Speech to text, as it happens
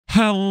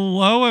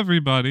Hello,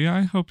 everybody.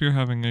 I hope you're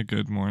having a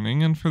good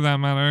morning, and for that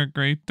matter, a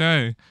great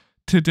day.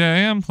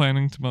 Today, I'm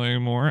planning to play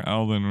more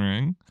Elden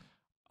Ring.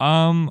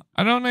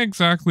 I don't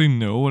exactly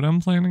know what I'm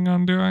planning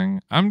on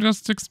doing. I'm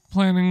just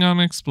planning on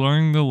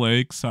exploring the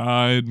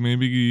lakeside,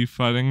 maybe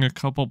fighting a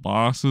couple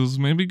bosses,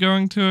 maybe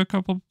going to a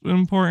couple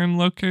important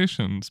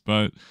locations.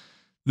 But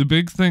the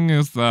big thing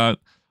is that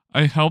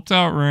I helped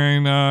out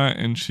Raya,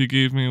 and she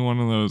gave me one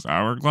of those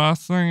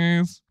hourglass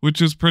thingies,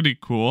 which is pretty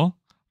cool.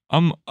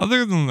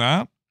 Other than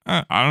that,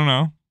 I don't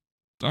know.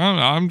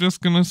 I'm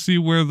just gonna see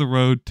where the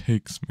road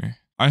takes me.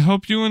 I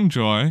hope you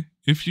enjoy.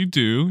 If you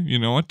do, you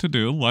know what to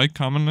do. Like,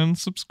 comment, and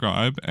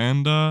subscribe.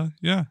 And,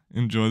 yeah,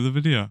 enjoy the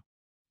video.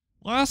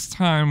 Last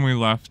time we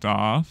left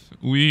off,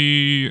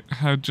 we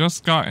had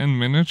just gotten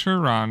miniature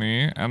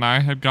Ronnie, and I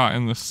had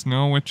gotten the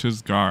Snow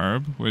Witch's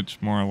garb,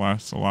 which more or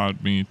less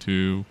allowed me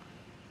to,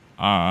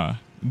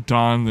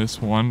 don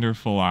this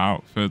wonderful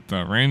outfit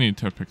that Rainy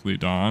typically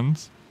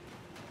dons.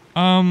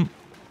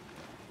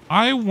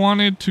 I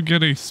wanted to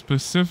get a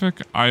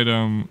specific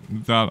item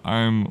that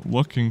I'm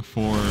looking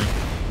for,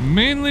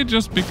 mainly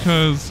just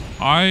because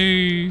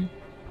I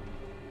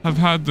have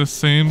had the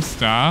same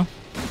staff,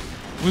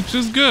 which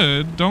is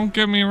good, don't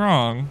get me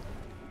wrong,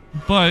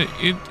 but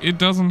it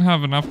doesn't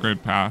have an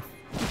upgrade path.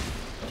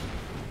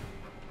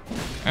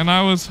 And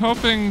I was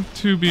hoping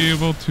to be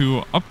able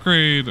to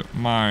upgrade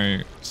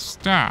my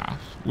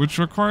staff, which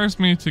requires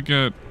me to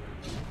get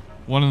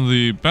one of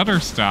the better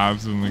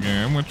staves in the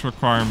game, which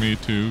require me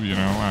to, you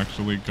know,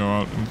 actually go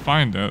out and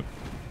find it.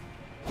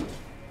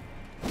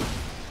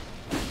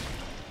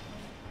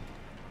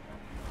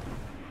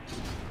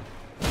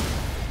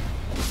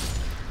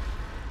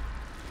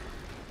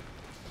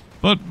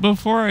 But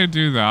before I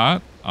do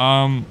that,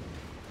 I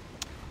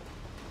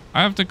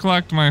have to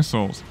collect my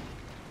souls.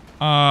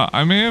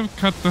 I may have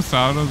cut this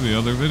out of the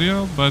other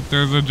video, but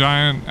there's a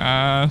giant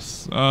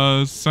ass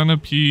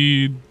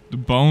centipede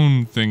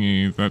bone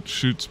thingy that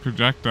shoots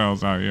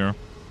projectiles at you.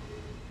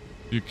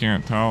 You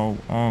can't tell.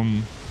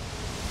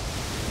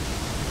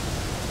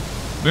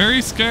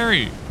 Very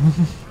scary.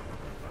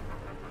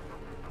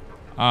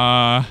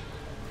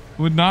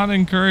 Would not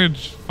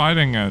encourage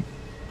fighting it.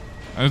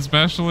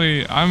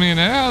 Especially, I mean,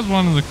 it has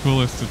one of the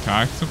coolest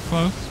attacks up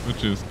close,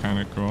 which is kind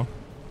of cool.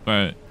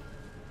 But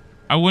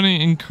I wouldn't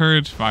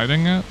encourage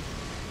fighting it.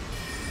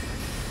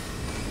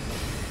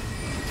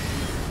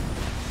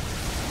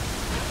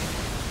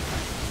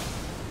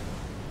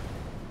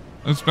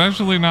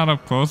 Especially not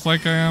up close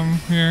like I am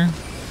here.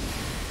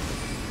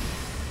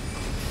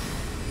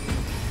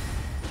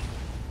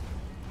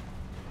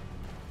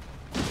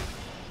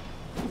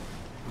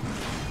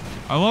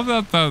 I love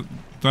that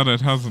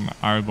it has an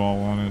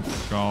eyeball on its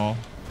skull.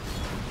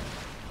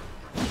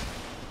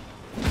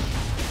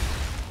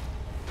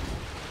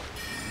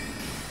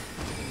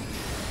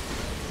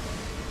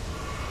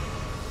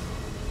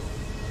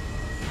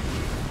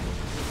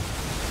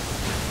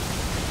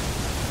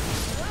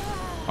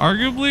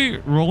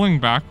 Arguably, rolling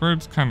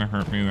backwards kind of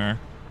hurt me there.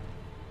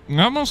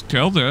 I almost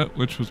killed it,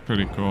 which was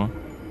pretty cool.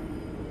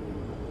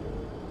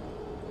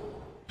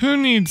 Who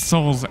needs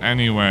souls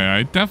anyway?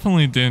 I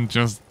definitely didn't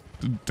just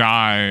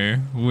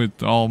die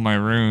with all my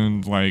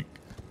runes, like,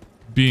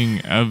 being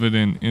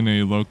evident in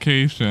a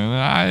location.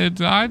 I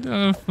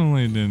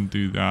definitely didn't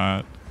do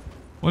that.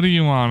 What do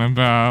you want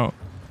about?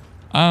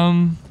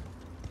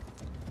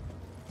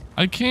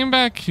 I came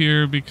back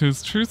here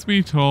because, truth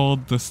be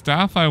told, the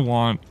staff I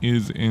want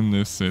is in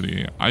this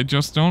city. I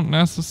just don't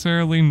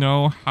necessarily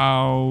know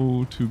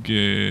how to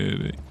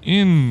get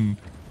in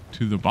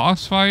to the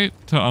boss fight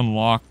to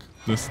unlock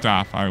the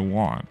staff I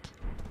want.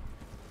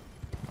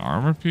 An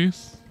armor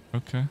piece?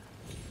 Okay.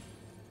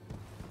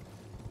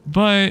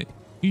 But,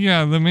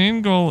 yeah, the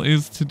main goal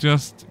is to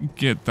just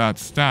get that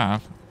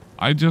staff.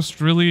 I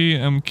just really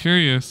am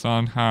curious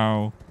on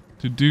how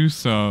to do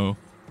so.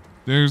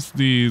 There's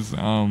these,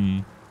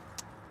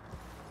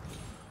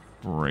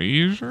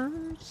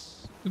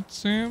 braziers, it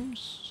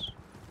seems,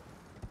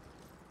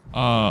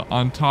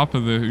 on top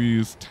of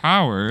these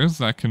towers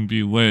that can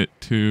be lit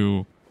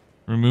to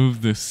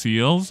remove the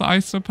seals, I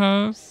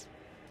suppose.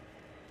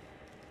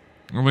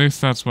 At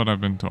least that's what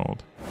I've been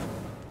told.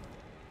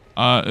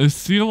 A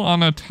seal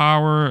on a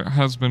tower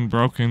has been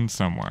broken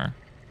somewhere.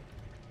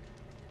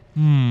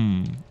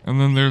 And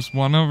then there's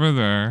one over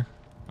there.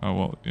 Oh,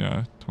 well,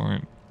 yeah,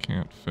 torrent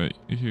can't fit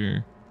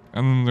here.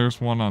 And then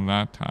there's one on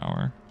that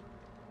tower.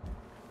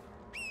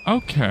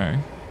 Okay.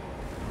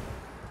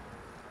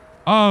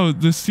 Oh,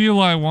 the seal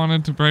I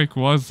wanted to break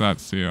was that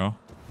seal.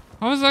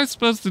 How was I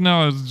supposed to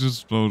know I was just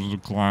supposed to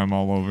climb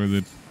all over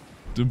the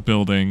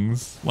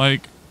buildings?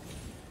 Like,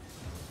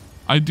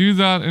 I do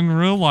that in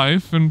real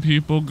life and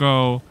people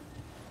go,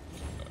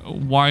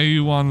 why are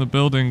you on the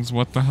buildings?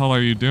 What the hell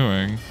are you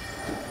doing?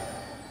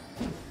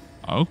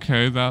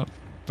 Okay, that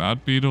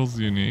beetle's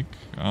unique.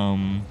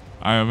 I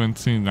haven't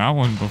seen that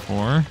one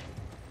before.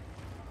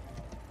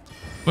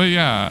 But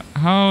yeah,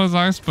 how was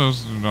I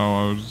supposed to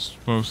know I was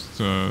supposed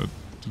to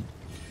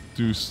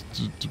do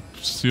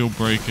seal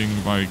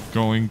breaking by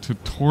going to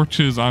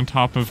torches on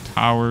top of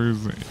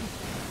towers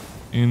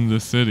in the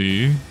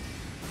city.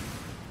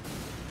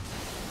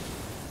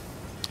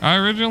 I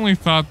originally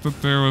thought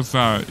that there was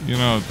that, you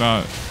know,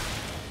 that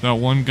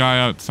one guy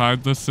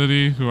outside the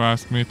city who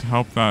asked me to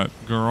help that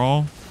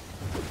girl.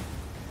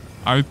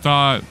 I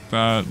thought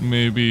that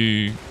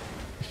maybe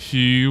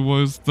he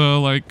was the,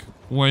 like,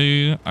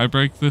 way I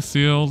break the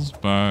seals,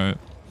 but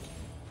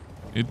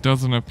it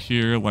doesn't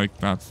appear like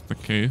that's the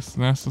case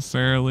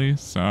necessarily,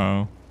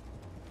 so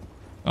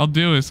I'll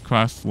do his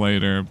quest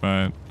later,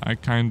 but I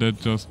kinda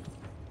just,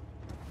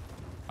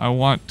 I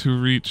want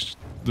to reach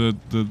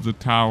the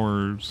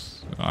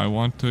towers. I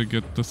want to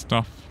get the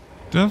stuff.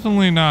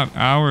 Definitely not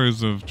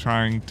hours of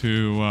trying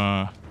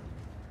to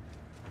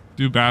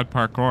do bad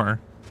parkour.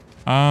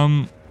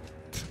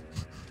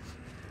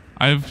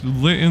 I've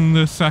lit in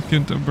the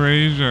second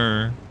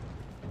brazier.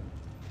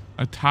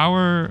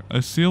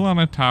 A seal on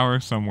a tower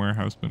somewhere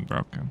has been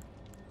broken.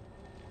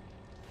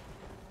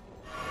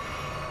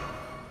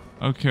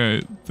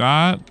 Okay,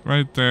 that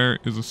right there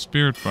is a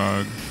spirit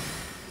bug.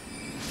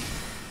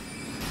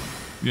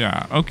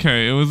 Yeah,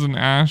 okay, it was an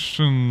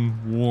Ashen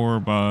War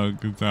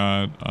bug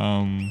that,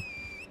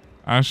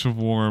 Ash of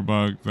War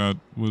bug that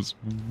was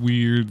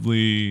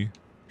weirdly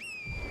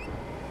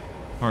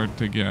hard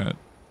to get.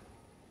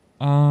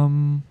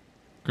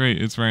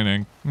 Great, it's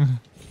raining.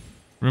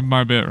 Rib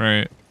my bit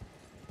right.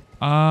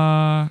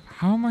 How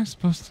am I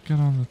supposed to get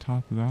on the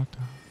top of that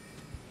tower?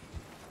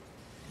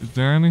 Is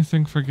there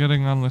anything for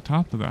getting on the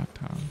top of that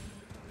tower?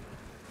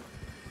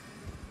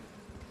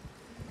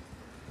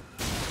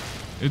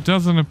 It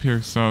doesn't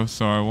appear so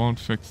I won't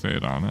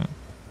fixate on it.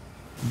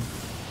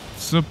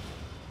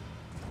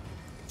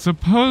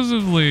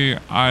 Supposedly,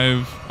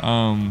 I've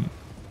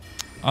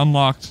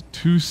unlocked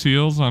 2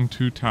 seals on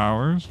 2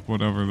 towers,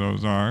 whatever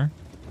those are.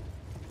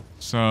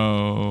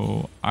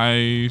 So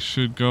I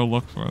should go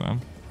look for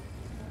them.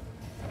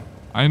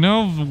 I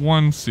know of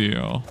 1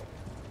 seal.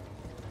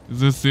 Is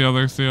this the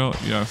other seal?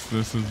 Yes,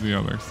 this is the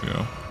other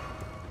seal.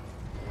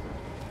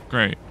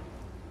 Great.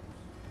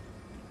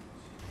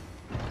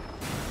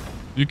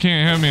 You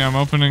can't hit me, I'm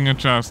opening a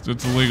chest.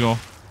 It's illegal.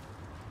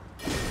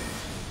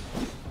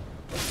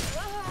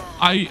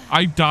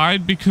 I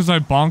died because I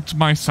bonked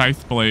my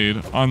scythe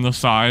blade on the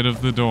side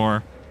of the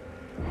door.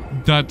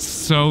 That's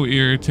so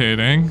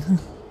irritating.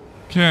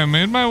 Okay, I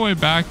made my way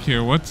back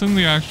here. What's in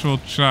the actual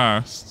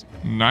chest?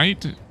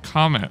 Night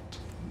Comet.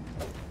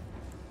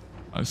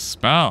 A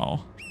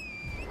spell.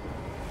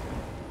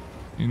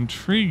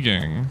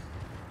 Intriguing.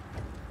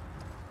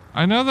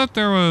 I know that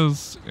there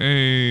was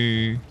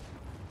a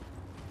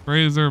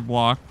brazier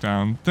block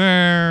down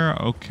there.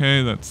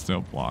 Okay, that's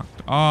still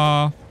blocked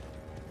off.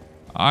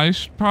 I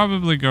should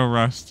probably go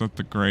rest at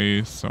the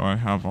Grace so I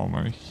have all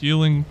my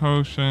healing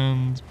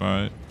potions,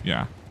 but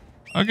yeah.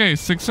 Okay,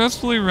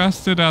 successfully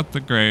rested at the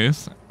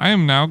Grace. I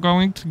am now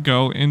going to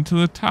go into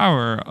the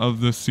tower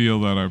of the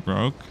seal that I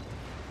broke,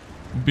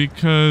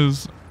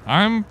 because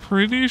I'm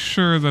pretty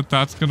sure that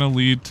that's going to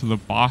lead to the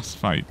boss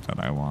fight that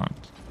I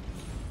want.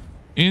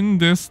 In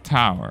this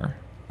tower,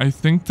 I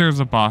think there's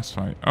a boss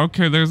fight.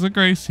 Okay, there's a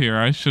Grace here.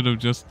 I should have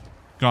just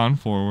gone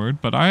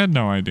forward, but I had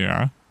no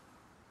idea.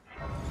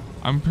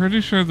 I'm pretty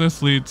sure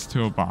this leads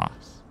to a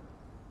boss.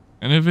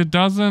 And if it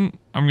doesn't,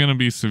 I'm going to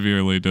be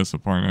severely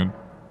disappointed.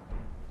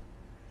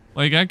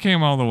 Like, I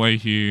came all the way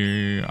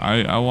here.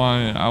 I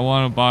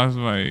want a boss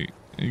fight.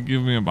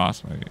 Give me a boss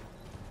fight.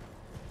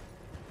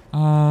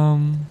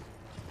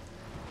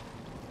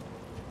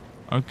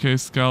 Okay,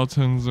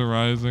 skeletons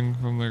arising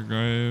from their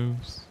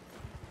graves.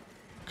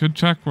 Could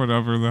check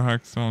whatever the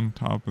heck's on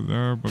top of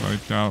there, but I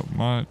doubt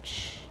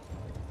much.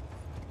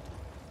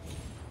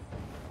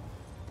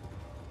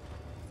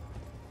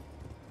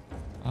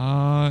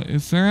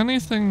 Is there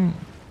anything?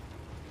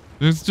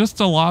 There's just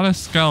a lot of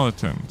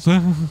skeletons.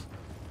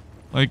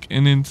 Like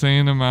an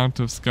insane amount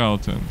of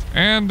skeletons.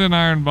 And an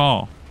iron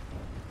ball.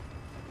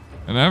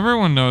 And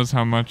everyone knows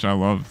how much I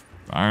love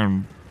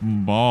iron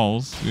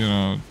balls, you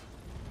know.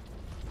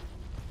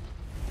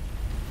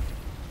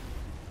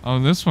 Oh,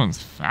 this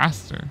one's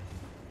faster.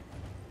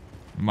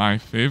 My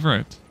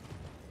favorite.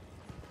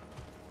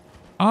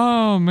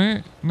 Oh,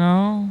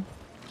 no.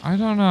 I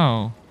don't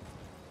know.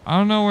 I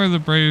don't know where the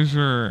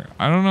brazier...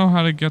 I don't know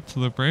how to get to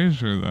the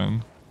brazier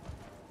then.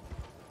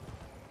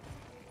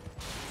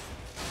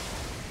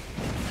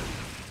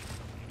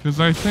 Because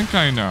I think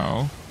I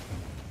know.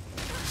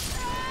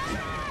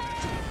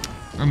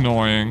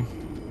 Annoying.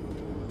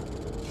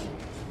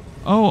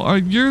 Oh,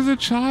 you're the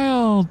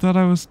child that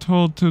I was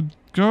told to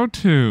go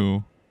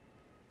to.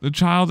 The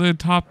child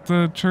atop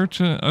the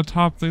church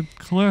atop the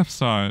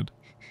cliffside.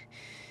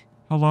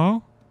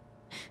 Hello?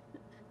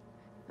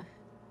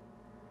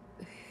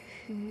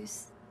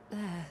 Who's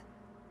there?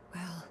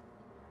 Well,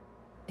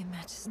 it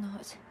matters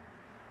not.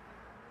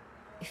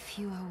 If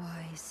you are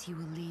wise, you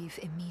will leave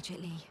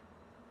immediately.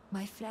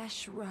 My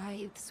flesh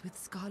writhes with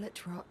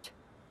scarlet rot.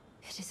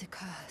 It is a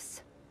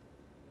curse.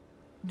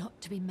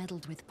 Not to be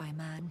meddled with by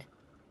man.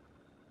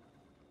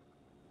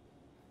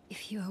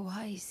 If you are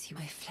wise,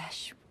 my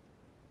flesh...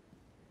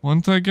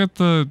 Once I get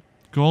the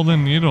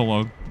golden needle,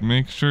 I'll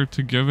make sure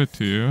to give it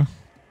to you.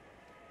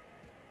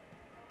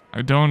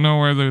 I don't know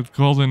where the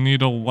golden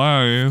needle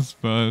lies,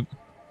 but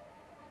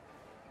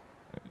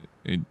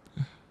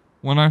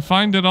when I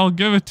find it, I'll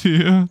give it to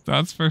you.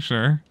 That's for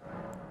sure.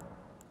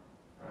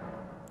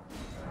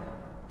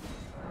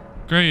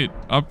 Great.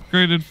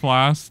 Upgraded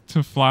flask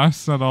to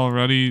flasks that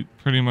already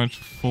pretty much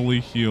fully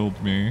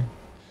healed me.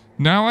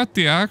 Now at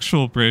the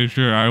actual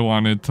brazier I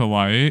wanted to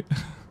light.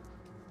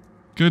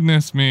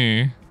 Goodness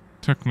me.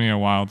 Took me a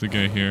while to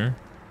get here.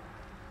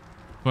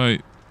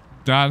 But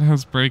that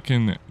has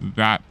broken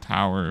that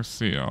tower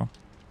seal,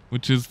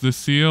 which is the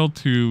seal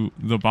to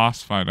the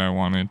boss fight I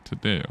wanted to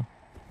do,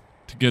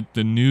 to get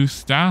the new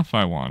staff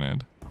I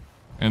wanted.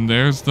 And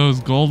there's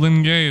those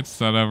golden gates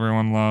that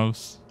everyone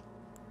loves.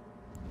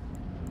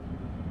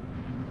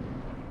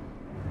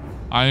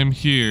 I am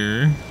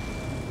here.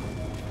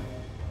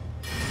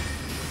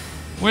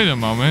 Wait a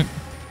moment.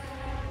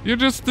 You're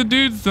just the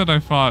dudes that I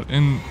fought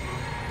in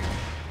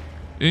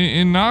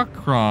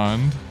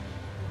Nocron.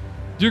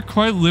 You're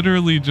quite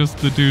literally just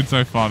the dudes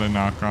I fought in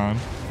Nocron.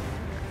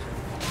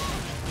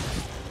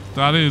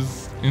 That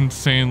is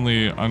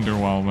insanely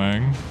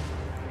underwhelming.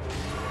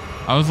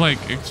 I was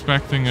like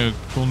expecting a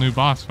cool new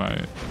boss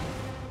fight.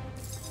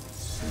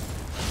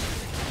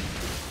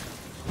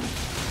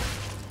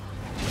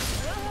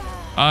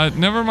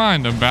 Never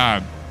mind, I'm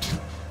bad.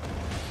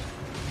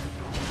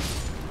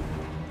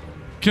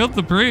 Killed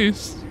the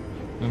priest.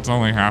 It's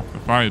only half the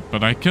fight,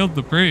 but I killed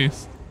the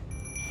priest.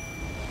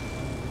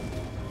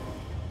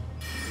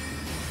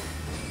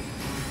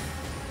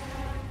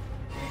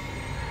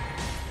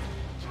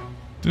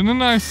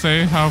 Didn't I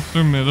say how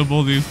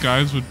formidable these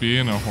guys would be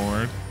in a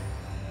horde?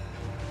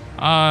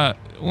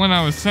 When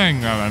I was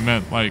saying that, I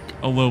meant like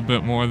a little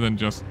bit more than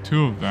just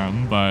two of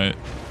them, but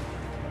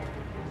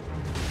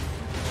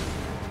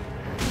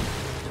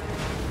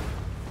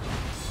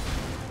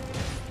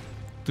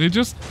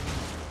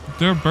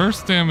their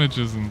burst damage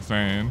is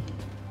insane.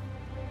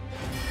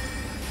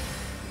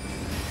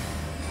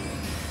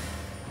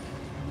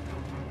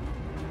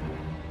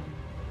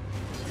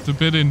 It's a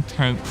bit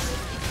intense.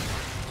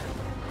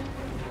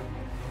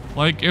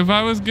 Like, if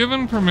I was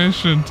given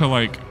permission to,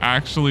 like,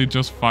 actually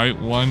just fight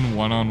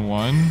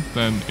one-on-one,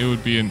 then it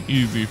would be an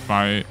easy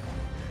fight.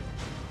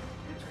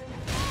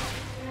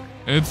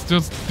 It's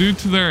just due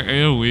to their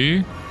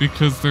AoE,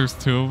 because there's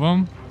two of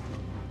them.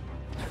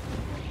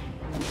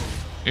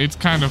 It's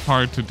kind of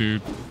hard to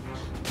do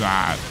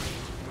that.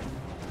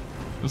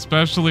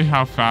 Especially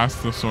how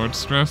fast the sword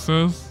stress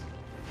is.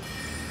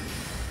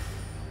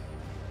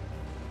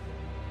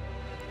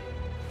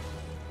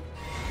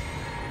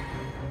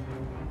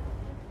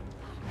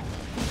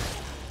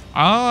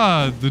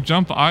 Ah, the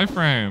jump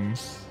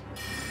iframes.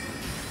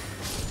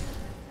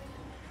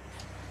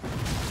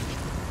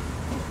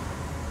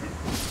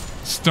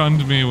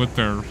 Stunned me with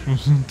their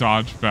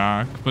dodge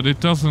back, but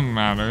it doesn't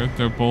matter.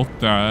 They're both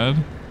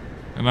dead.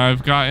 And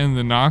I've gotten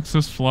the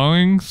Noxus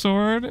Flowing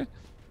Sword,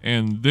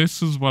 and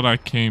this is what I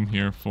came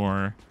here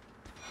for.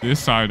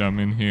 This item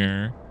in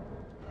here.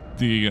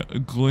 The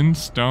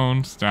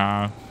Glintstone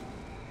Staff.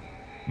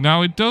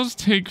 Now, it does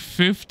take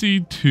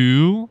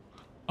 52,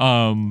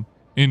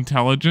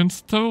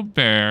 intelligence to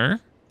bear,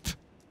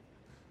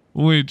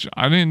 which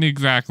I didn't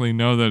exactly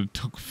know that it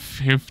took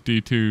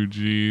 52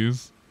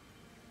 Gs,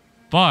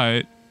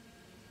 but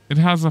it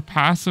has a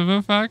passive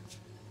effect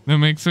that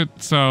makes it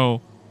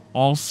so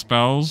all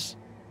spells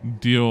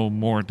deal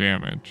more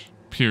damage,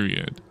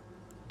 period.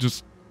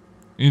 Just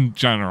in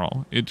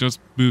general, it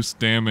just boosts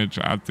damage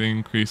at the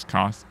increased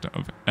cost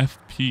of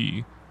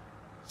FP.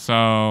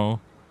 So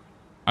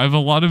I have a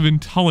lot of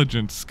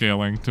intelligence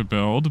scaling to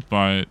build,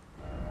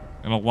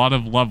 and a lot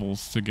of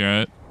levels to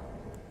get.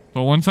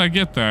 But once I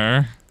get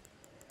there,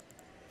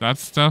 that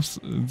staff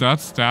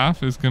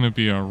is gonna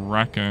be a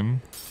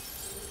reckoning,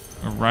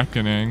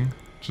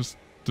 just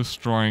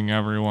destroying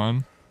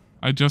everyone.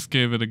 I just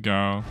gave it a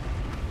go.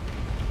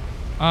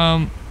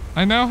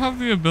 I now have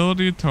the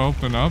ability to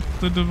open up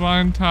the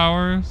Divine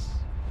Towers.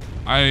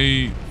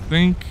 I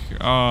think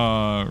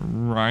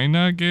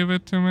Raya gave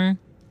it to me,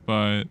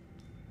 but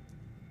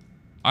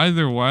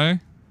either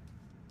way,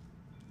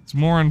 it's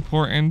more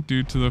important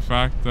due to the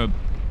fact that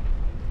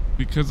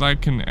because I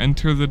can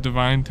enter the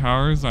Divine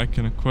Towers, I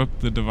can equip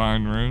the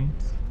Divine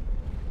Runes.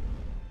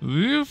 The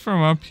view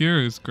from up here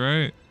is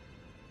great.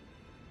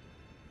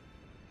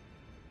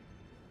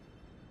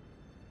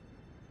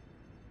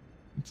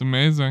 It's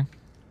amazing.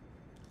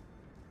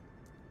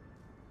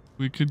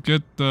 We could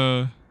get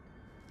the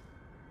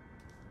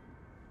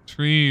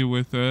tree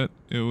with it,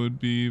 it would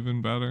be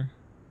even better.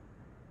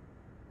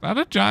 Is that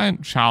a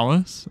giant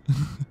chalice?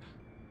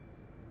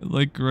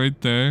 Like right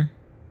there.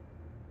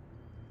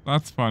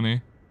 That's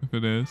funny if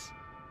it is.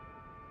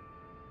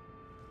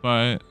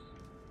 But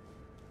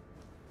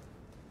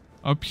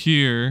up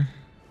here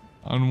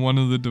on one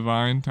of the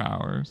Divine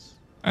Towers.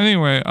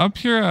 Anyway, up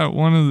here at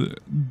one of the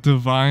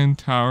Divine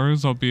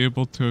Towers, I'll be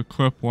able to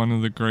equip one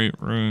of the Great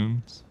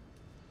Runes.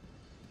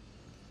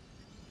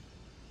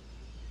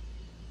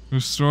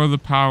 Restore the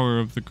power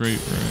of the Great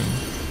Rune.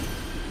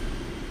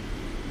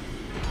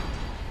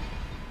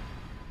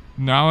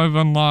 Now I've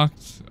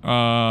unlocked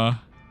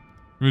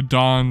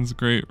Radahn's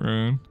Great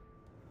Rune.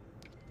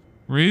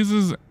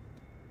 Raises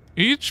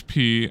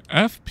HP,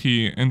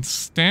 FP, and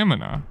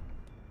stamina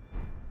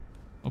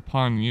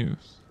upon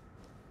use.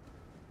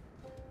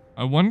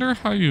 I wonder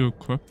how you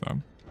equip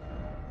them.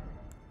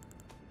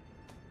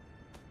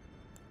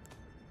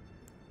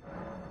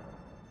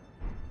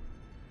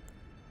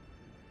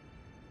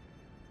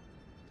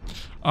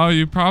 Oh,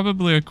 you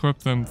probably equip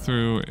them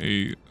through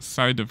a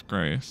Site of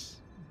Grace.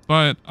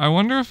 But I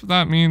wonder if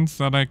that means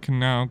that I can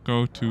now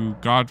go to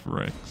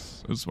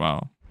Godric's as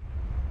well.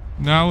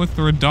 Now with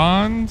the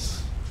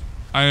Radahn's,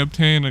 I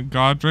obtain a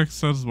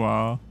Godric's as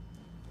well.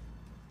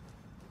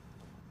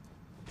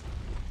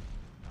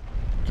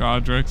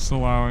 Godric's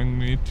allowing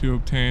me to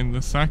obtain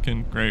the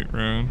second Great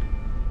Rune.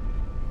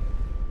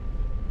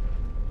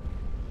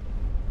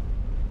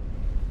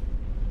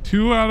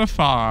 Two out of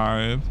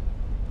 5.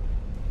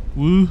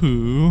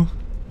 Woohoo.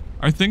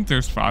 I think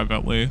there's 5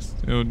 at least.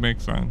 It would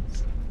make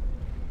sense.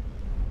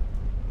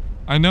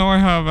 I know I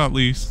have at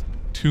least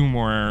 2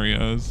 more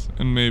areas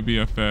and maybe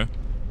a 5th.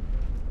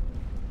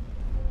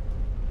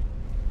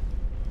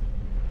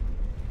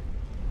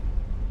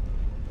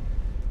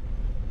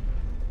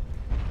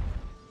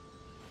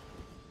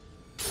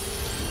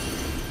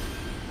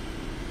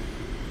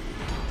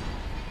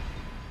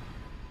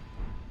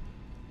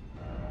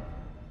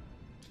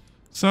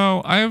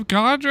 So I have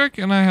Godric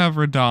and I have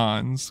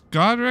Radahn's.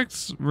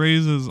 Godric's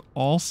raises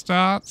all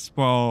stats,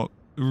 while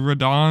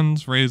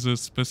Radahn's raises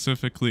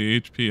specifically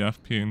HP,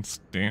 FP, and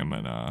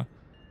stamina.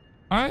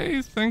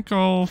 I think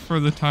I'll,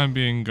 for the time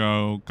being,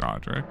 go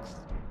Godric's.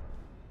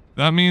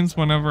 That means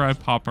whenever I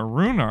pop a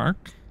rune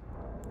arc,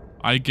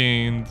 I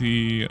gain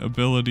the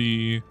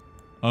ability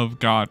of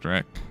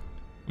Godric,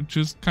 which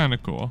is kind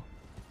of cool.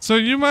 So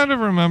you might have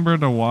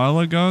remembered a while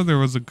ago there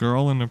was a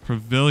girl in a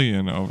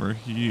pavilion over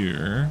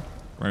here,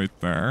 right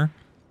there,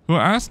 who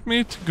asked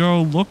me to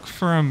go look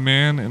for a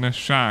man in a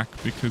shack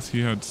because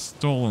he had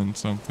stolen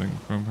something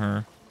from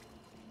her.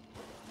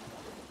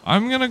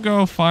 I'm gonna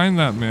go find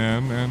that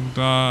man,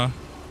 and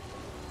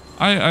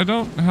I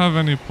don't have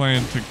any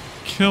plan to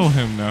kill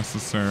him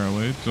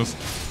necessarily, just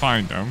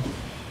find him.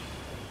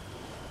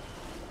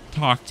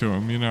 Talk to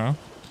him, you know.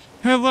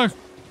 Hey look,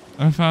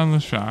 I found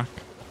the shack.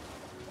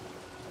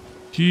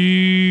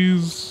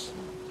 He's...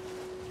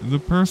 the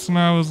person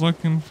I was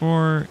looking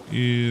for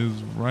is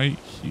right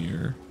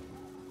here.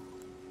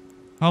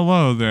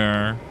 Hello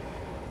there,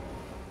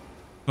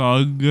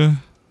 thug.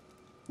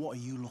 What are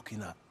you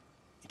looking at?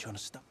 You trying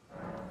to stop?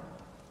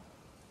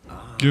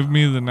 Give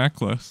me the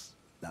necklace.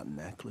 That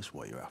necklace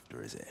what you're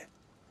after, is it?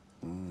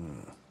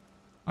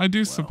 I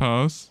do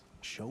suppose.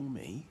 Show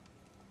me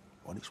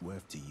what it's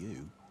worth to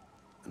you,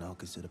 and I'll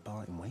consider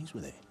parting ways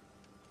with it.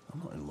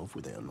 I'm not in love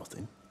with it or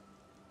nothing.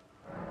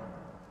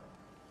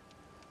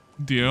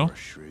 Deal. You're a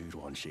shrewd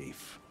one,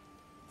 Chief.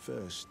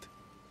 First,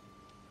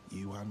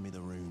 you hand me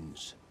the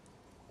runes.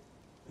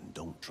 And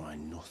don't try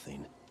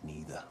nothing,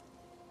 neither.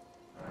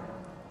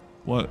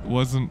 What,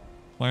 wasn't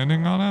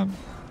planning on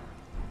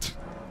it?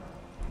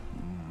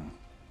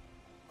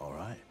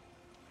 Alright.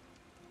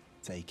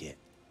 Take it.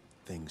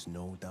 Thing's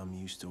no damn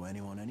use to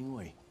anyone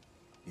anyway.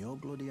 Your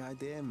bloody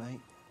idea, mate.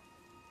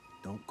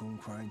 Don't come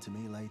crying to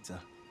me later.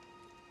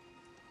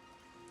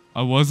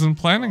 I wasn't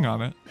planning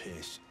on it.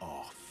 Piss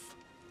off.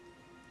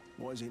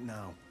 What is it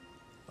now?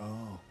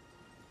 Oh,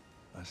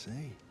 I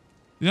see.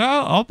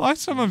 Yeah, I'll buy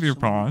some of your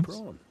prawns.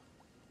 Prawn.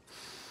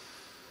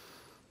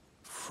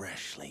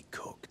 Freshly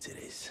cooked it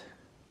is.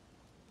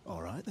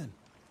 All right then.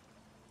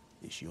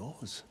 It's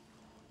yours.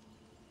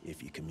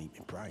 If you can meet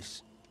me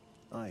price.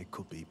 I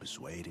could be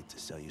persuaded to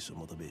sell you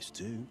some other bits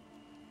too.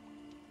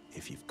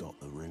 If you've got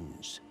the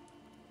runes.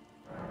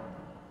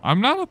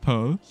 I'm not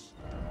opposed.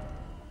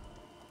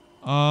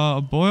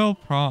 A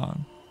boiled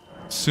prawn.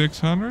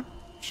 600?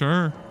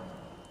 Sure.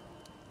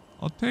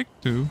 I'll take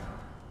 2.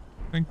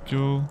 Thank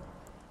you.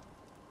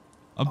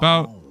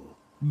 About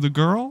the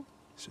girl?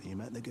 So you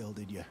met the girl,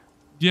 did you?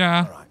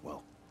 Yeah. Alright,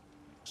 well,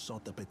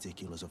 sod the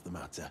particulars of the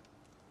matter.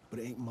 But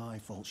it ain't my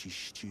fault she's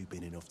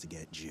stupid enough to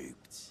get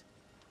duped,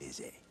 is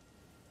it?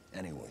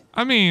 Anyway.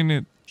 I mean,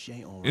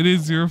 it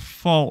is your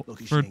fault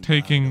for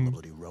taking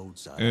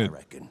it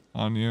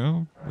on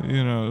you.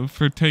 You know,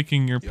 for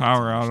taking your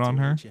power out on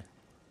her.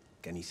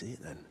 Can you see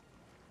it then?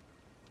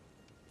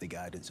 The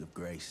guidance of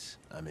grace,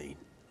 I mean.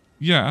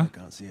 Yeah. I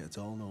can't see it at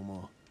all no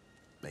more.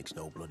 Makes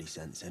no bloody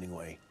sense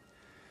anyway.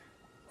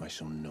 Why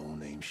some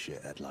no-name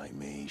shithead like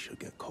me should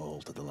get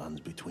called to the lands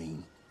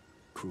between.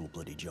 Cruel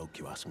bloody joke,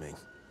 you ask me.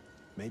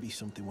 Maybe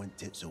something went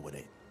tits up with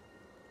it.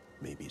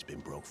 Maybe it's been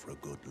broke for a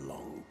good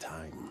long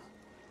time.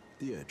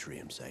 The earth tree,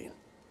 I'm saying.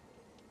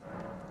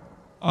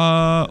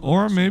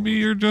 Or maybe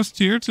you're just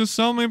here to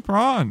sell me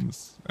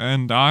prawns.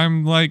 And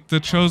I'm like the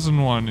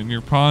chosen one, and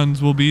your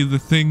prawns will be the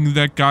thing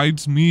that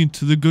guides me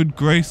to the good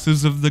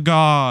graces of the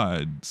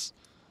gods.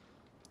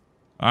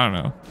 I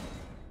don't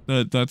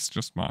know. That's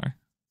just my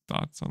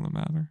thoughts on the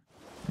matter.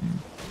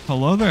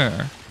 Hello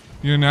there.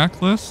 Your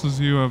necklace, as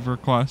you have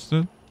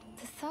requested.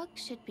 The thug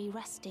should be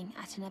resting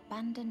at an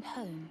abandoned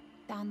home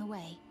down the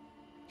way.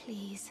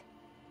 Please,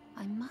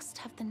 I must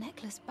have the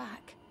necklace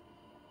back.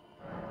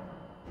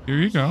 Here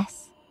you go.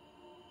 Yes.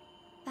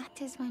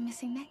 That is my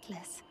missing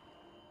necklace.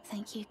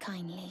 Thank you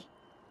kindly.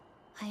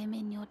 I am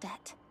in your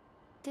debt.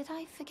 Did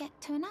I forget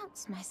to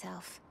announce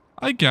myself?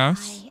 I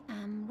guess. I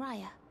am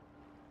Raya,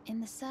 in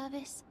the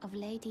service of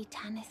Lady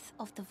Tanith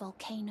of the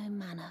Volcano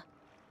Manor.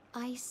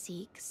 I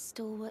seek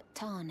stalwart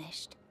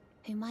Tarnished,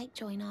 who might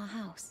join our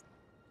house.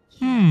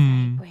 You are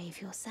very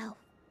brave yourself.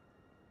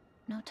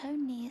 Not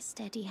only a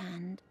steady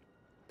hand,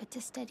 but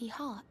a steady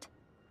heart.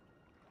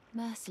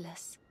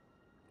 Merciless,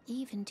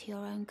 even to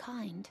your own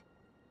kind.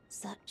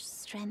 Such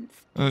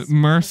strength is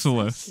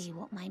merciless. precisely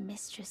what my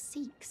mistress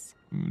seeks.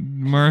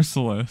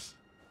 Merciless.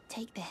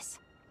 Take this.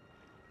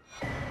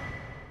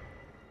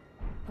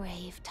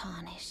 Brave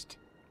Tarnished.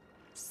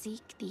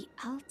 Seek the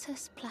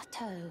Altus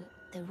Plateau,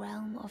 the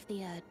realm of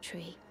the Erd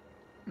Tree.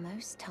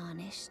 Most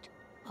Tarnished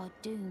are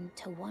doomed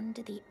to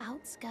wander the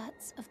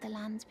outskirts of the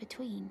lands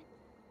between,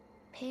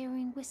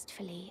 peering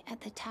wistfully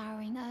at the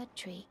towering Erd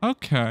Tree.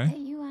 Okay. But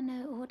you are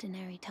no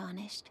ordinary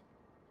Tarnished.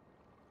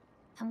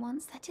 And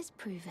once that is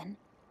proven,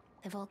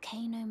 the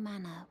Volcano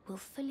Manor will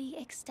fully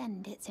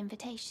extend its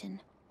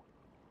invitation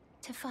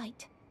to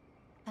fight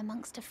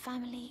amongst a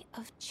family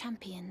of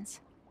champions.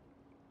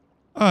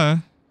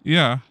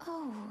 Yeah.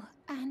 Oh,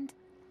 and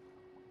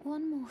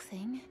one more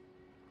thing.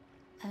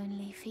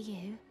 Only for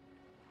you,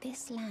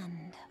 this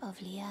land of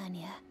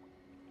Liurnia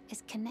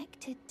is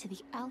connected to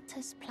the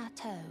Altus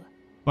Plateau.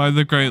 By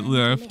the Great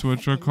Lift,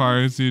 which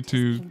requires you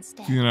to,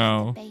 you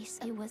know...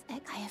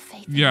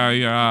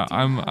 Yeah,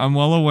 I'm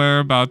well aware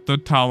about the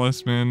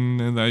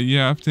talisman that you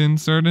have to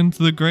insert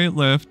into the Great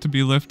Lift to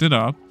be lifted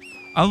up.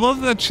 I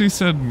love that she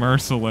said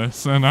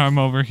merciless, and I'm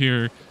over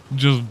here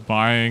just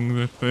buying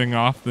the thing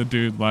off the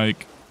dude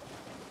like...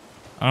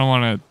 I don't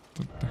want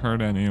to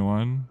hurt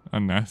anyone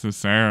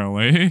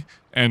unnecessarily,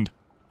 and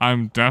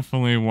I'm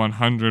definitely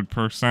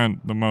 100%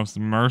 the most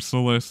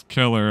merciless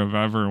killer of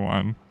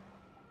everyone.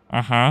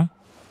 Uh-huh.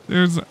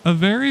 There's a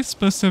very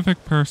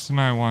specific person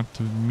I want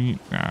to meet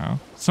now.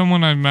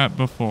 Someone I met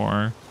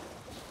before,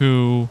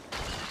 who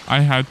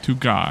I had to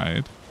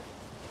guide.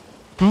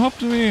 Who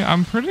helped me,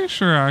 I'm pretty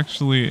sure,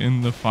 actually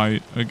in the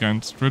fight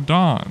against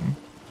Radon.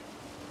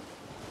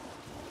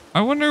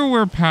 I wonder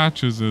where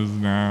Patches is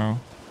now.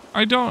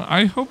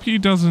 I hope he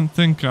doesn't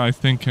think I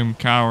think him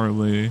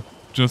cowardly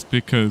just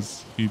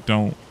because he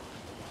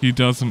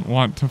doesn't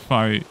want to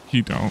fight.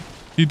 He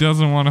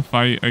doesn't want to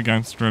fight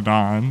against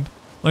Radon.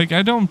 Like,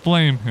 I don't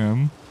blame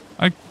him.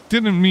 I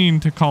didn't mean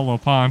to call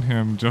upon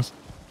him just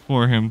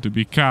for him to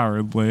be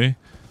cowardly.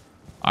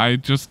 I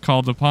just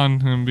called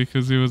upon him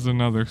because he was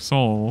another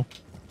soul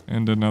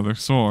and another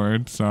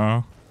sword,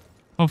 so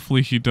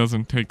hopefully he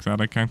doesn't take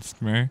that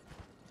against me.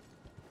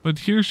 But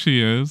here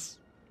she is,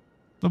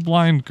 the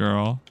blind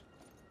girl,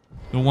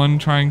 the one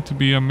trying to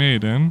be a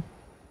maiden.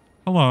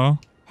 Hello.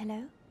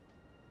 Hello?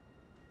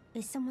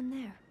 Is someone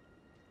there?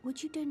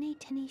 Would you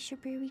donate any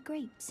Shabiri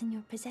grapes in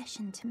your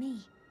possession to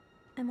me?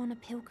 I'm on a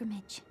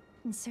pilgrimage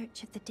in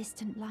search of the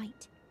distant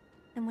light,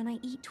 and when I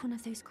eat one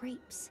of those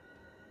grapes,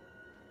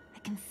 I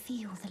can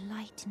feel the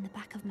light in the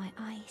back of my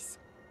eyes.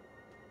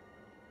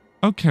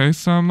 Okay,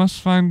 so I must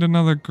find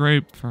another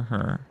grape for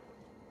her.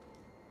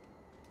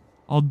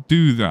 I'll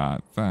do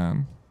that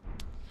then.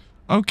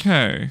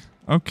 Okay.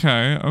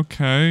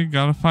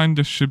 Gotta find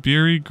a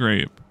Shabiri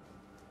grape.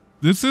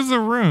 This is a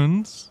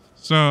runes,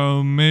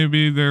 so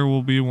maybe there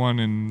will be one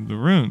in the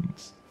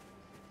runes.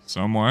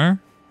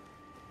 Somewhere.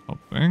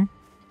 Hoping.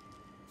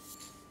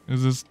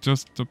 Is this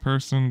just a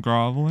person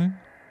groveling?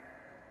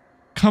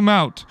 Come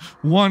out,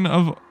 one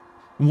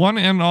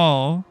and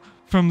all,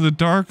 from the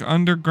dark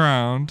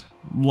underground.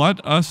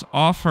 Let us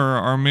offer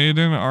our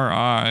maiden our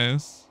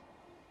eyes.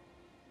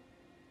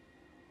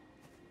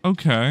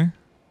 Okay.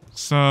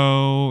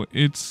 So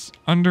it's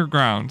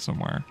underground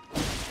somewhere.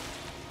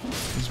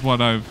 Is what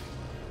I've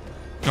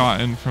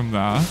gotten from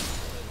that.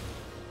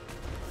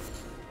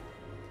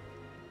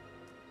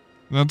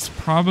 That's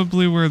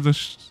probably where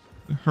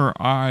her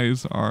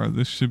eyes are,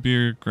 the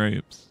Shabir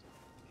grapes.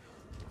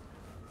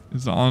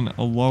 Is on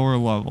a lower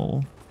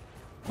level.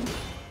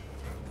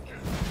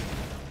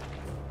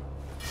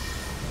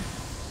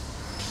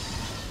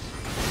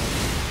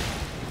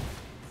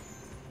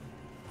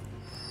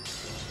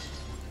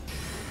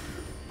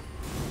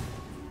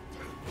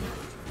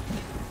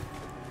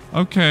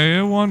 Okay,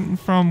 it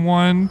went from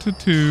 1 to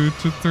 2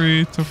 to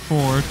 3 to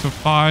 4 to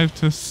 5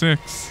 to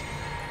 6.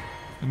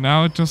 And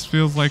now it just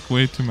feels like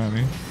way too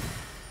many.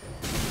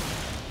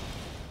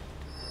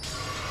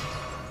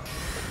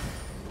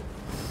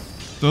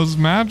 Those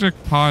magic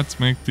pots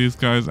make these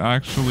guys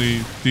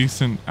actually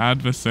decent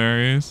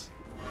adversaries.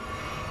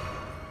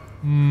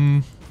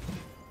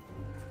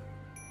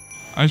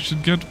 I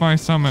should get my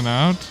summon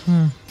out.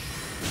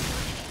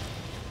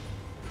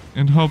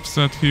 In hopes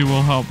that he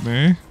will help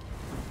me.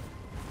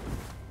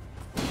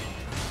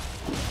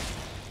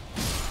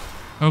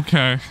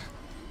 Okay.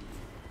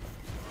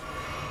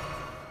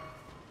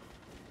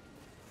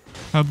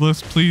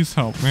 Headless, please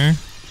help me.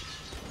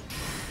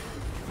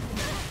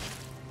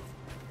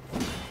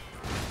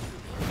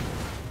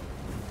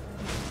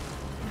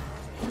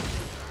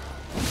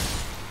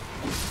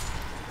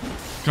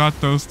 got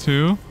those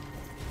two.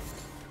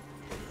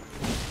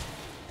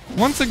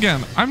 Once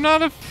again, I'm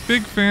not a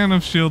big fan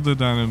of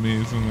shielded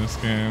enemies in this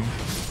game.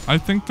 I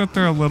think that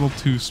they're a little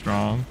too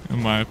strong,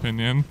 in my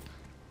opinion.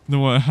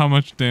 How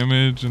much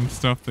damage and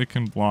stuff they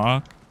can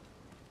block.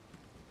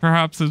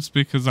 Perhaps it's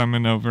because I'm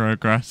an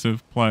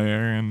over-aggressive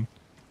player and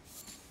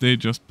they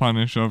just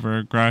punish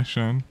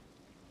over-aggression.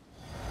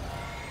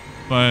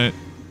 But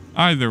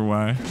either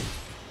way,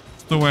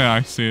 it's the way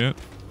I see it.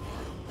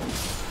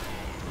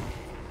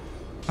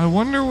 I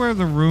wonder where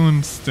the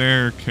ruined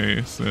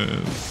staircase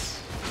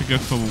is to get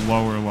to the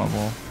lower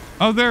level.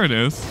 Oh, there it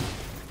is.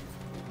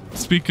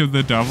 Speak of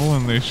the devil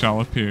and they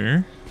shall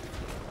appear.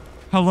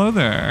 Hello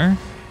there.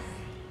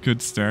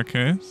 Good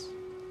staircase.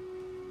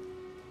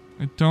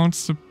 I don't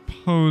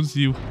suppose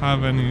you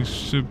have any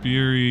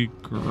Shibiri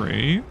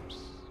grapes?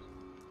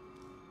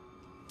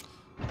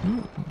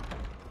 Ooh.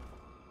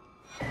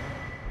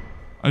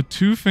 A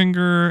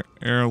 2-finger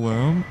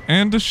heirloom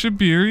and a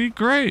Shibiri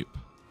grape.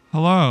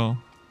 Hello.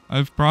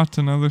 I've brought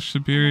another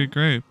Shibiri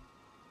grape.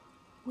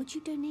 Would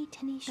you donate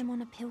any? I'm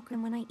on a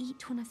pilgrim when I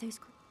eat one of those.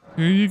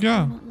 Here you go.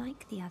 You're not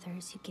like the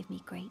others who give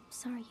me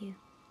grapes, are you?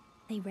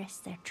 They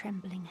rest their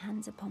trembling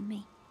hands upon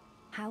me.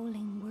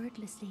 Howling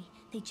wordlessly,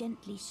 they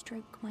gently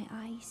stroke my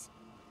eyes.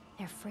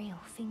 Their frail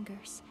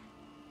fingers,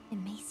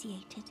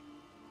 emaciated.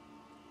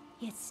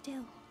 Yet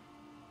still,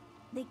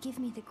 they give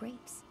me the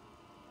grapes.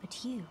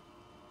 But you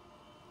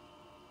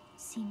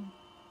seem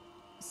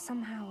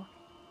somehow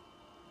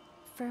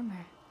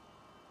firmer.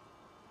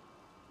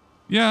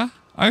 Yeah,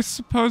 I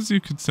suppose you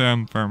could say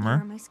I'm firmer.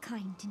 You are most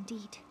kind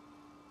indeed.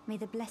 May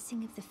the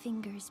blessing of the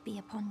fingers be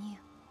upon you.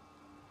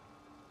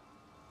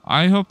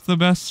 I hope the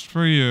best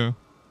for you,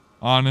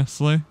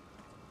 honestly.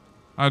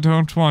 I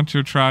don't want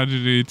your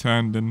tragedy to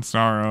end in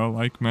sorrow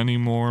like many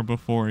more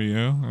before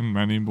you and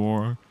many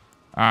more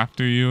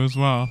after you as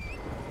well.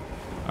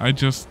 I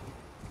just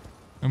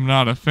am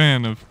not a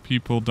fan of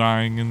people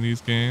dying in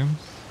these games.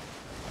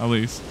 At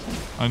least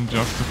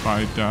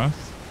unjustified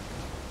deaths.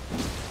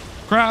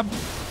 Crab!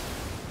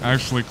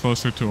 Actually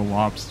closer to a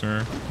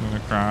lobster than a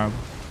crab.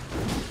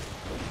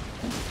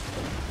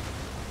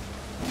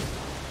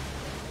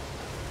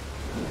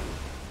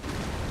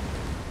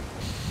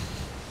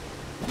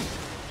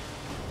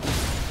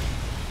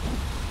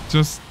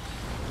 Just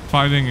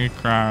fighting a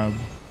crab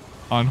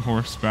on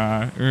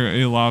horseback, or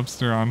a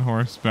lobster on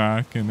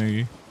horseback in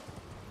a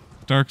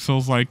Dark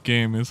Souls-like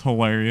game is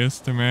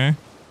hilarious to me.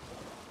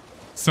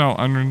 So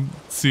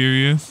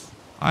unserious.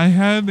 I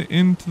head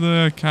into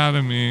the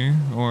academy,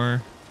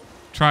 or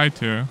try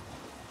to.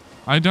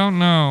 I don't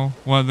know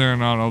whether or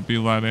not I'll be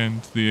let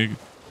into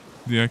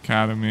the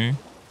academy,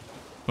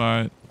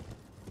 but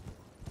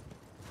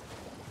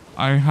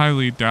I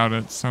highly doubt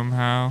it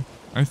somehow.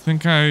 I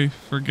think I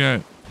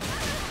forget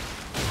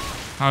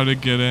how to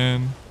get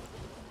in,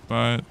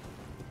 but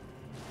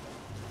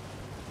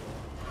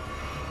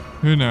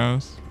who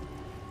knows?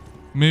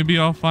 Maybe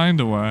I'll find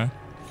a way.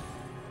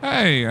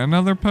 Hey,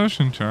 another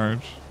potion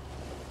charge.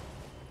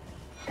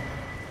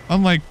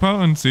 Unlike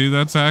potency,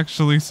 that's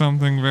actually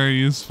something very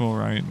useful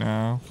right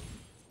now.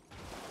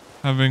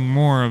 Having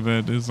more of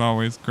it is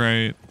always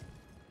great.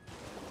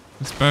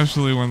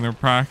 Especially when they're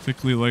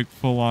practically like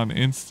full-on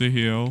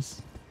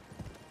insta-heals.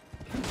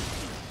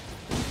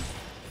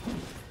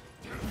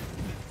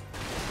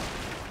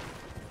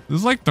 This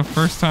is like the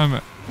first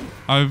time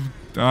I've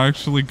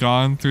actually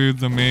gone through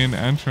the main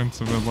entrance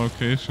of a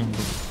location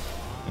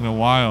in a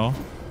while.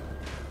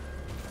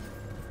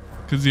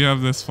 Because you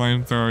have this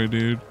flamethrower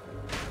dude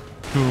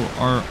who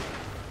are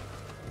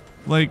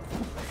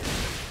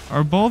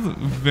both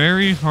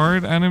very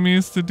hard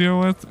enemies to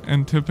deal with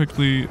and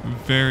typically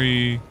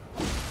very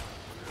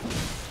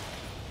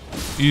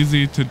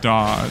easy to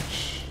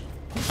dodge,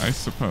 I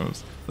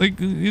suppose. Like,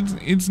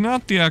 it's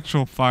not the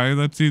actual fire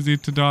that's easy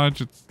to dodge,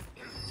 it's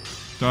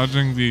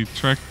dodging the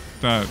trick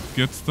that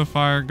gets the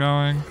fire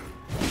going.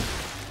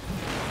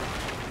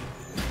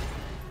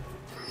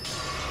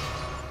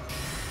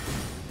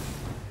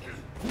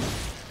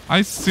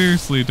 I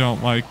seriously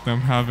don't like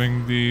them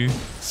having the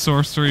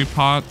sorcery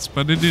pots,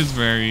 but it is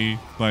very,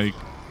 like,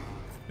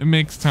 it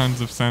makes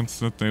tons of sense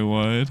that they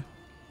would.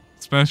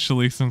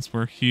 Especially since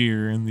we're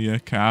here in the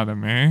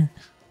academy.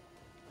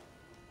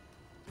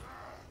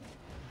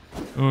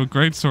 Oh, a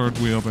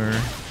greatsword wielder.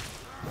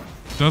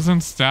 Doesn't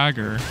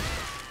stagger.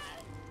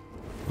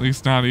 At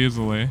least not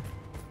easily.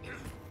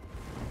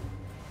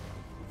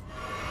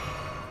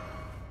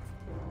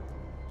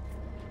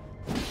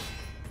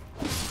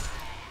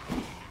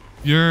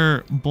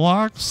 Your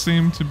blocks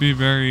seem to be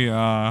very,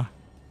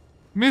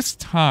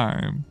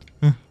 mistimed.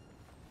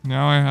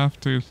 Now I have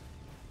to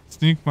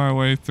sneak my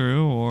way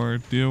through or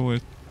deal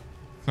with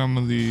some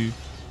of the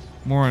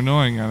more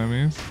annoying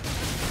enemies.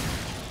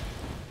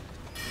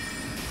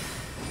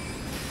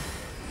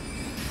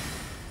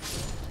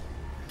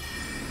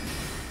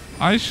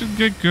 I should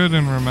get good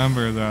and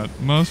remember that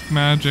most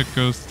magic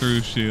goes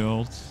through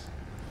shields.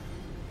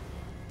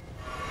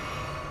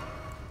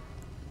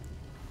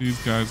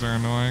 These guys are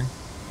annoying.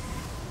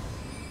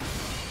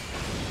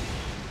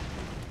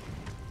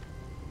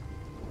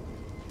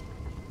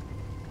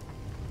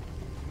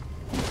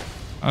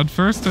 At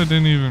first I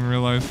didn't even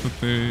realize that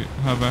they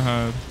have a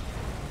head.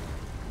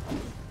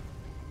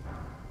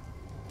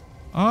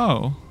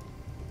 Oh.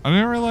 I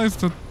didn't realize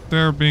that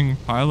they're being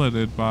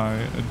piloted by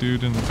a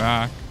dude in the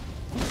back.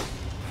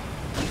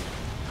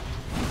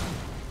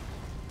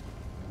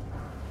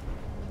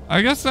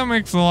 I guess that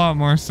makes a lot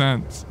more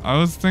sense. I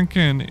was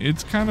thinking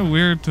it's kind of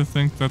weird to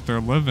think that they're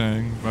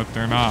living, but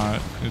they're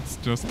not. It's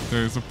just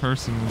there's a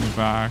person in the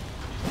back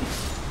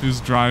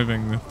who's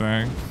driving the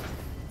thing.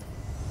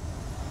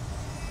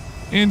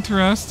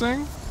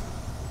 Interesting,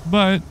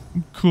 but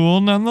cool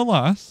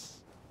nonetheless.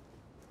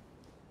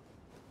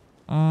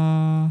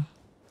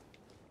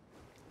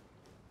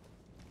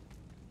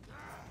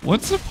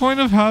 What's the point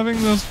of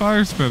having those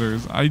fire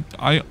spitters?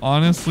 I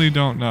honestly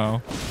don't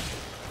know.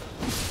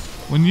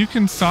 When you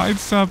can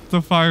sidestep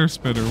the fire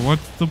spitter,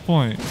 what's the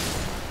point?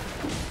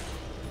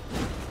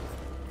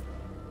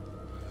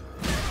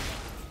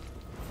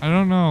 I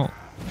don't know.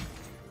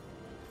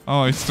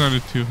 Oh, I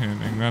started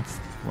two-handing. That's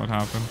what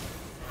happened.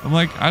 I'm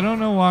like, I don't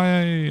know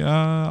why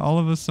all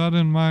of a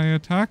sudden my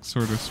attack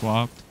sort of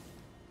swapped.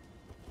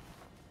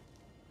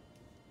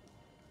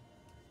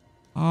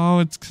 Oh,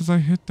 it's because I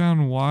hit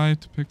down Y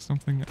to pick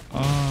something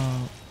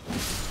up.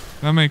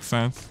 That makes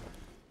sense.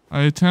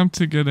 I attempt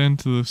to get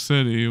into the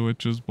city,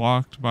 which is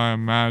blocked by a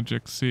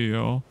magic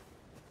seal.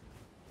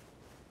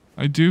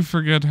 I do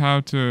forget how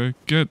to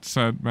get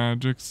said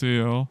magic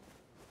seal,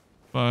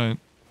 but...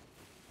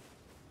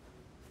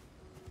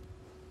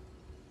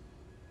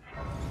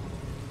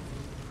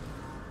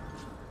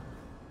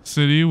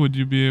 City, would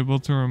you be able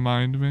to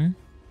remind me?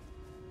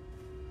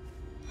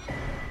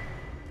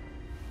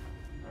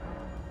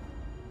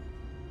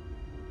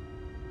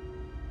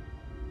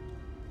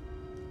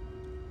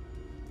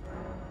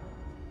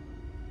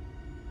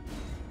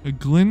 A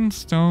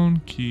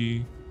glintstone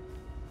key.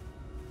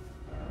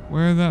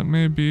 Where that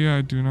may be,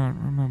 I do not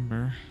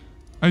remember.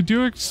 I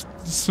do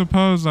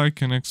suppose I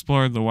can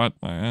explore the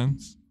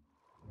wetlands.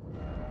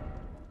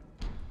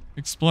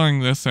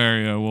 Exploring this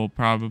area will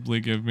probably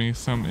give me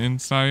some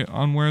insight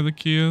on where the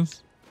key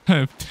is. I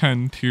have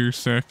 10 tier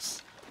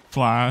 6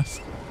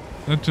 flasks.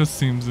 That just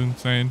seems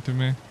insane to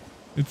me.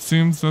 It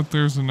seems that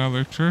there's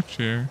another church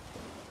here.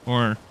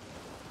 Or,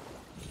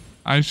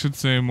 I should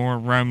say more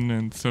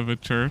remnants of a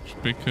church,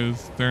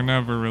 because they're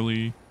never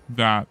really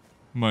that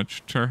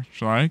much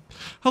church-like.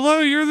 Hello,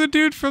 you're the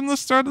dude from the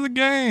start of the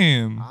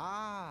game.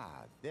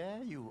 Ah,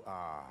 there you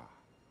are.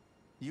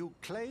 You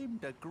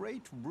claimed a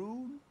great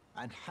rune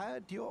and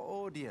had your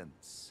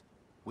audience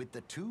with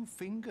the 2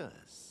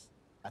 fingers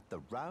at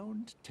the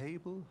round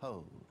table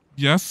hold.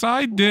 Yes,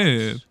 I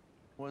did.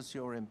 What was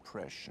your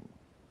impression?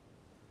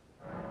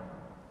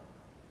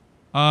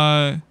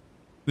 They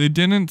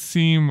didn't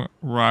seem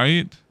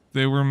right.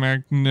 They were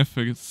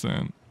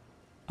magnificent.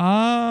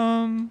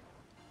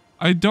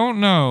 I don't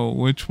know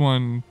which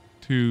one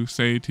to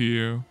say to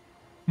you.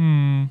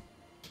 I'm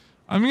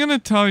gonna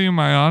tell you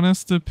my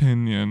honest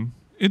opinion.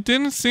 It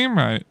didn't seem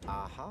right.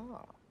 Aha.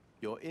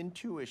 Your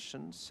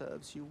intuition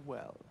serves you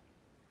well.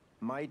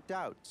 My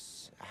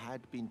doubts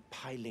had been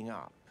piling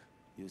up,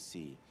 you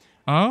see.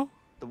 Oh?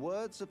 The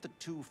words of the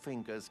 2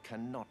 fingers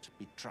cannot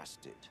be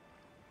trusted.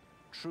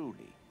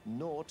 Truly,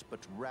 naught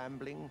but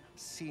rambling,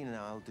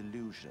 senile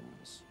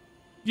delusions.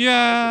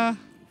 Yeah. I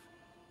believe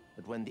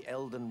that when the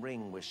Elden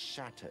Ring was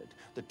shattered,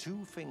 the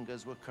 2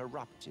 fingers were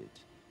corrupted,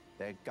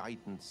 their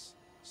guidance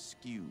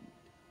skewed.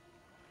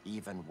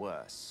 Even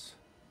worse,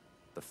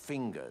 the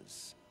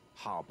fingers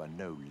harbor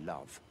no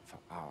love for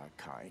our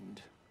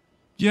kind.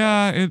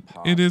 Yeah,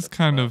 it is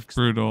kind of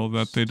brutal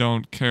that they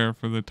don't care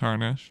for the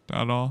tarnished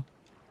at all.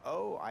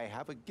 Oh, I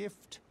have a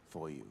gift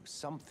for you.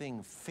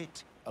 Something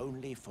fit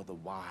only for the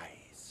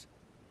wise.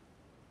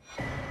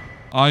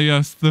 Ah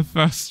yes, the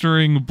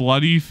festering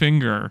bloody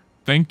finger.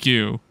 Thank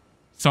you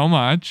so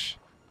much.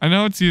 I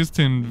know it's used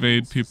to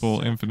invade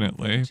people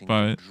infinitely,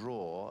 but...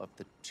 Draw of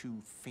the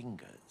 2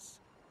 fingers.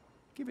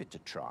 Give it a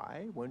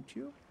try, won't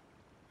you?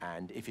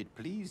 And if it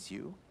please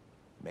you,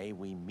 may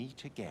we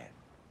meet again.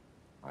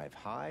 I've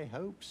high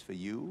hopes for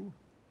you,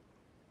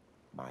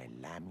 my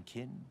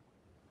lambkin.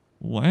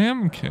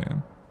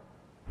 Lambkin?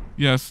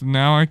 Yes,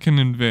 now I can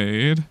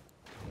invade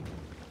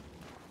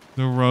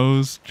the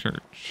Rose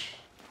Church.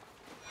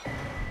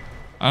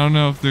 I don't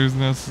know if there's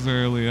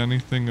necessarily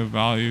anything of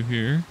value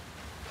here.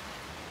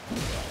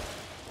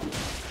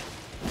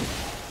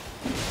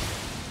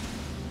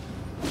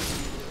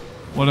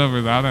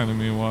 Whatever that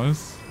enemy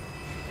was.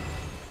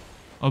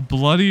 A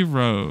bloody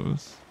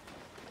rose.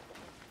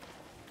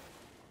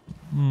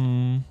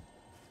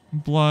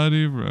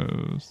 Bloody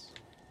rose.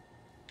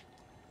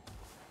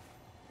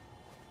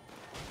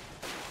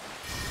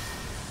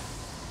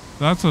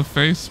 That's a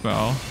face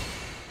spell.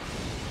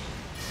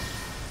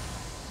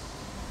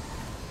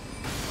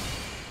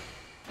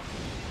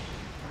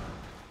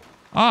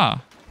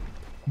 Ah,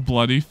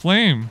 bloody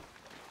flame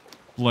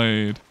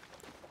blade.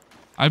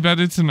 I bet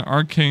it's an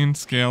arcane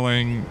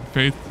scaling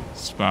faith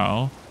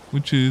spell,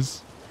 which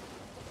is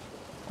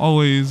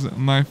always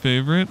my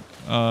favorite.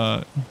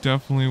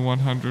 Definitely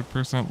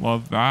 100%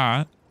 love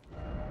that.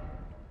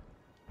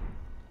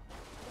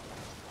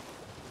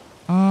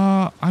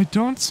 I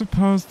don't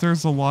suppose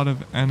there's a lot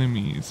of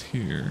enemies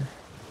here.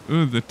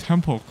 Ooh, the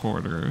temple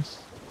quarters.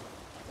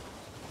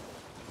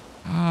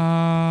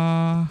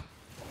 I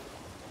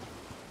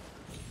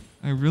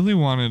really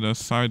wanted a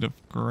side of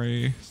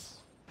grace.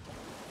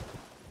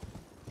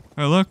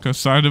 Hey look, a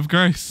side of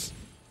grace.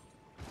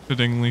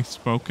 Fittingly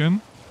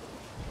spoken.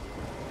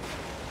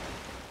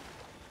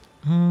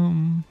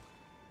 I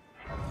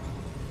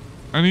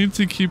need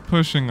to keep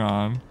pushing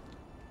on.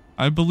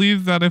 I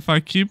believe that if I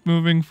keep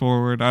moving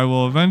forward, I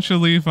will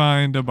eventually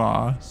find a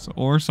boss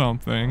or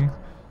something.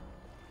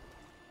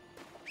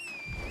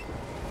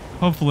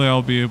 Hopefully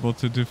I'll be able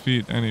to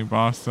defeat any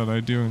boss that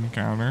I do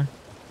encounter.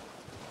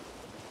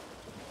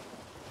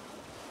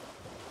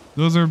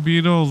 Those are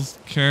beetles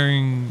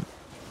carrying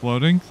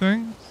floating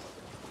things?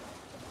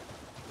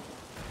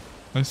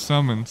 A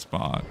summon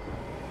spot.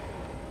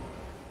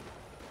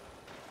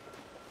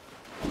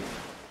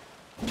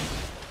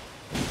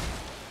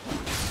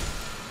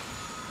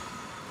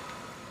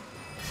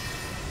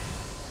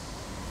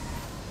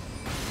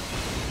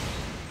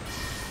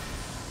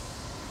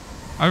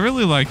 I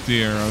really like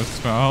the arrow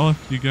spell,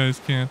 if you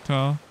guys can't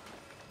tell.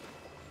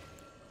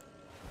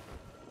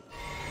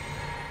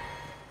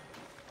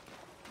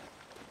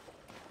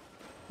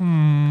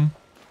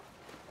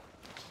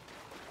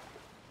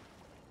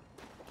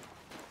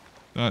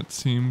 That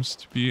seems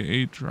to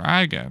be a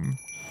dragon.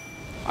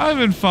 I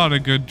haven't fought a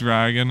good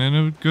dragon in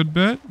a good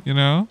bit, you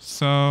know?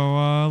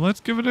 So, let's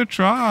give it a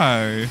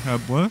try,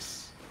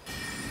 Headless.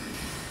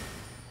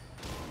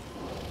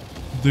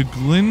 The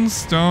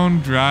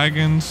Glintstone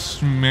Dragon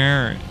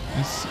Scarum.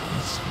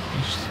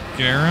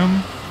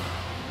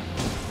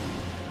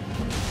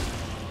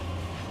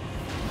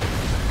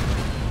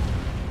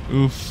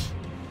 Oof.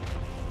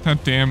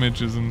 That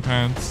damage is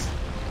intense.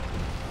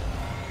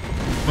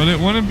 But it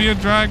wouldn't be a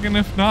dragon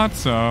if not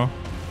so.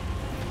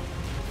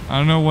 I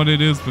don't know what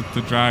it is with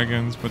the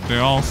dragons, but they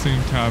all seem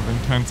to have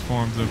intense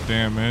forms of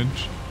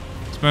damage.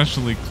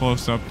 Especially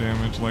close-up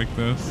damage like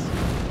this.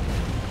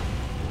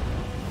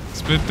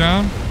 Spit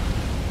down?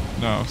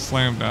 No,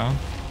 slam down.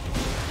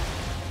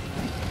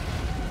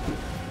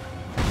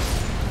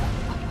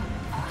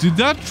 Did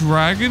that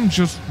dragon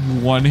just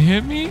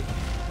one-hit me?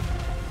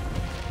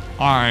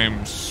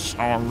 I'm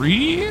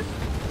sorry?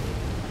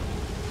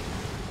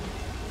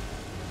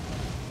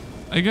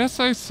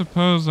 I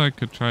suppose I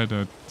could try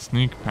to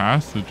sneak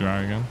past the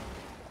dragon.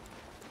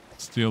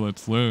 Steal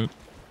its loot.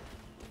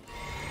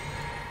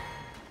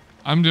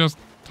 I'm just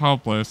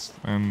helpless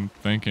and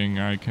thinking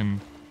I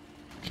can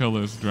kill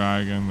this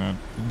dragon that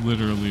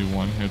literally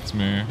one-hits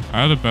me.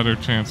 I had a better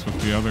chance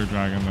with the other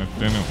dragon that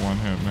didn't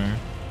one-hit me.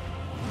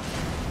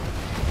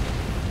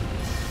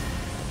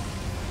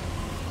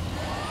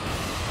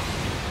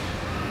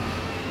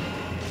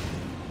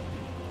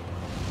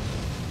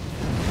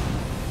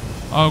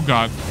 Oh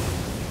god.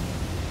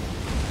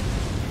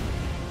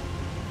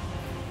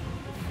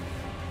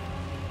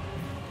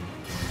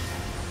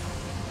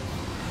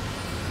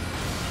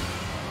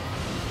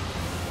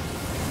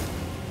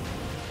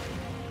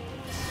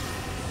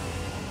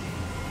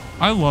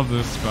 I love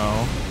this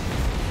spell.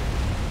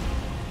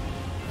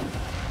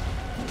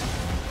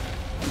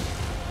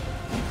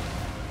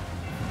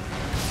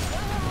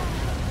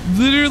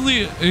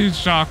 Literally, his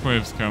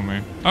shockwaves kill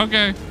me.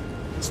 Okay.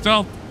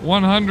 Stealth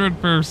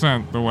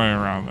 100% the way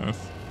around this.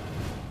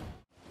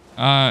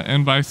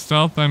 And by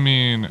stealth, I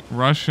mean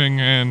rushing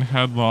in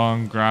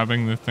headlong,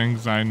 grabbing the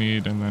things I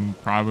need, and then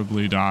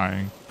probably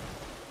dying.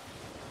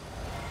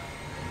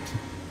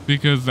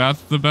 Because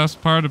that's the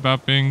best part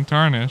about being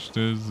tarnished,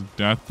 is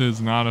death is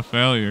not a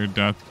failure.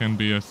 Death can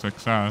be a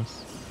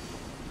success.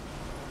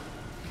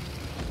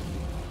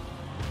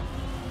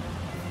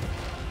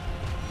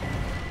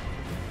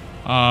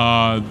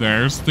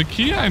 There's the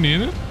key I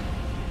needed.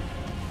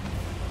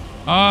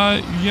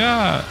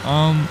 Yeah,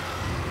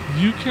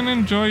 you can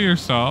enjoy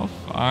yourself.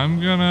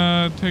 I'm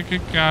gonna take a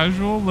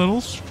casual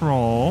little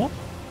stroll.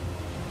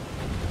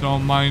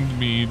 Don't mind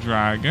me,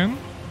 dragon.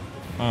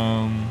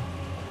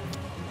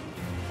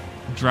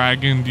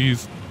 Dragon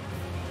these.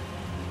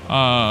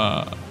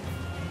 I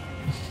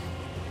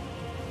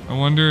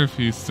wonder if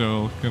he's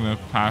still gonna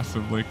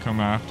passively come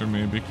after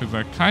me, because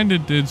I kinda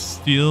did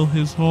steal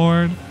his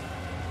horde.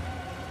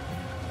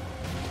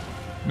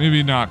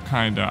 Maybe not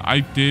kinda. I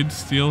did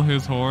steal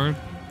his horde.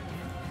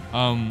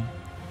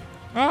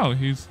 Oh,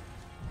 he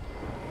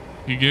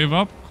gave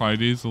up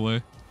quite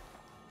easily.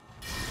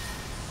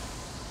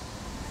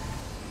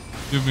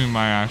 Give me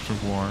my Ash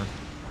of War.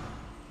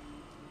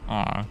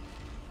 Ah.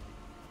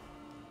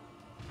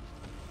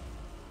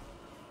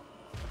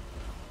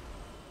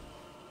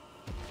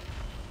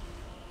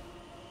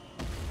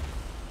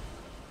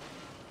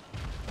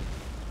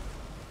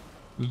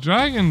 The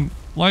dragon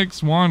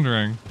likes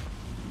wandering.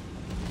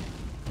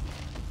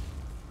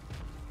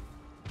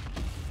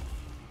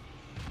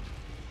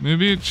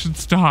 Maybe it should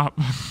stop.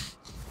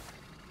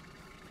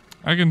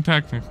 I can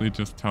technically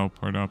just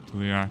teleport up to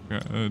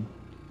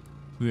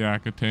the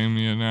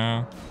Academia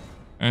now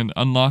and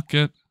unlock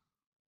it.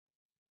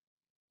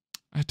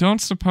 I don't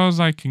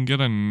suppose I can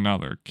get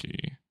another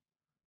key.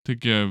 to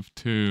give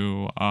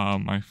to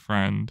my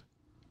friend.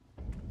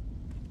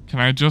 Can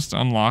I just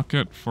unlock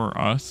it for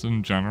us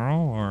in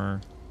general,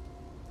 or?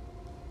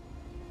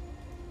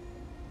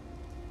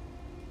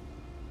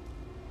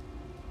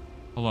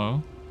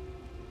 Hello?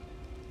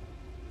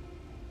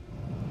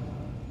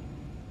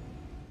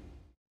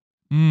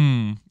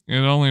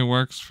 It only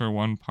works for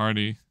one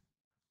party.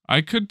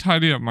 I could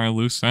tidy up my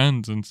loose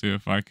ends and see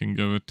if I can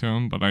give it to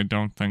him, but I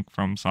don't think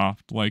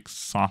FromSoft likes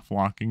soft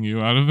locking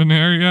you out of an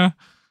area.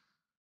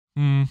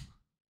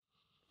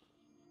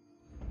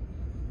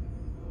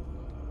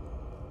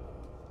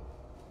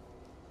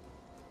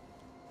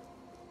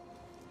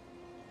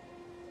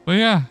 But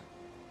yeah,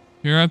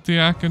 here at the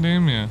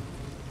Academia.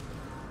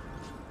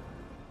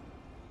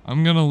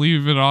 I'm gonna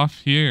leave it off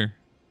here.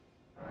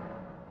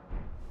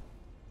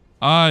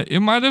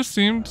 It might have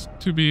seemed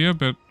to be a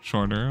bit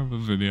shorter of a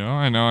video.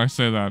 I know I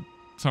say that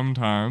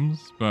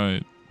sometimes, but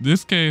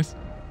this case,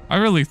 I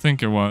really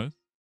think it was.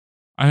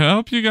 I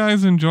hope you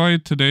guys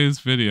enjoyed today's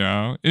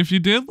video. If you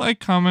did, like,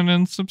 comment,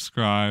 and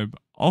subscribe.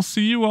 I'll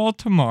see you all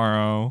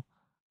tomorrow.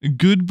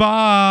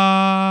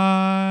 Goodbye!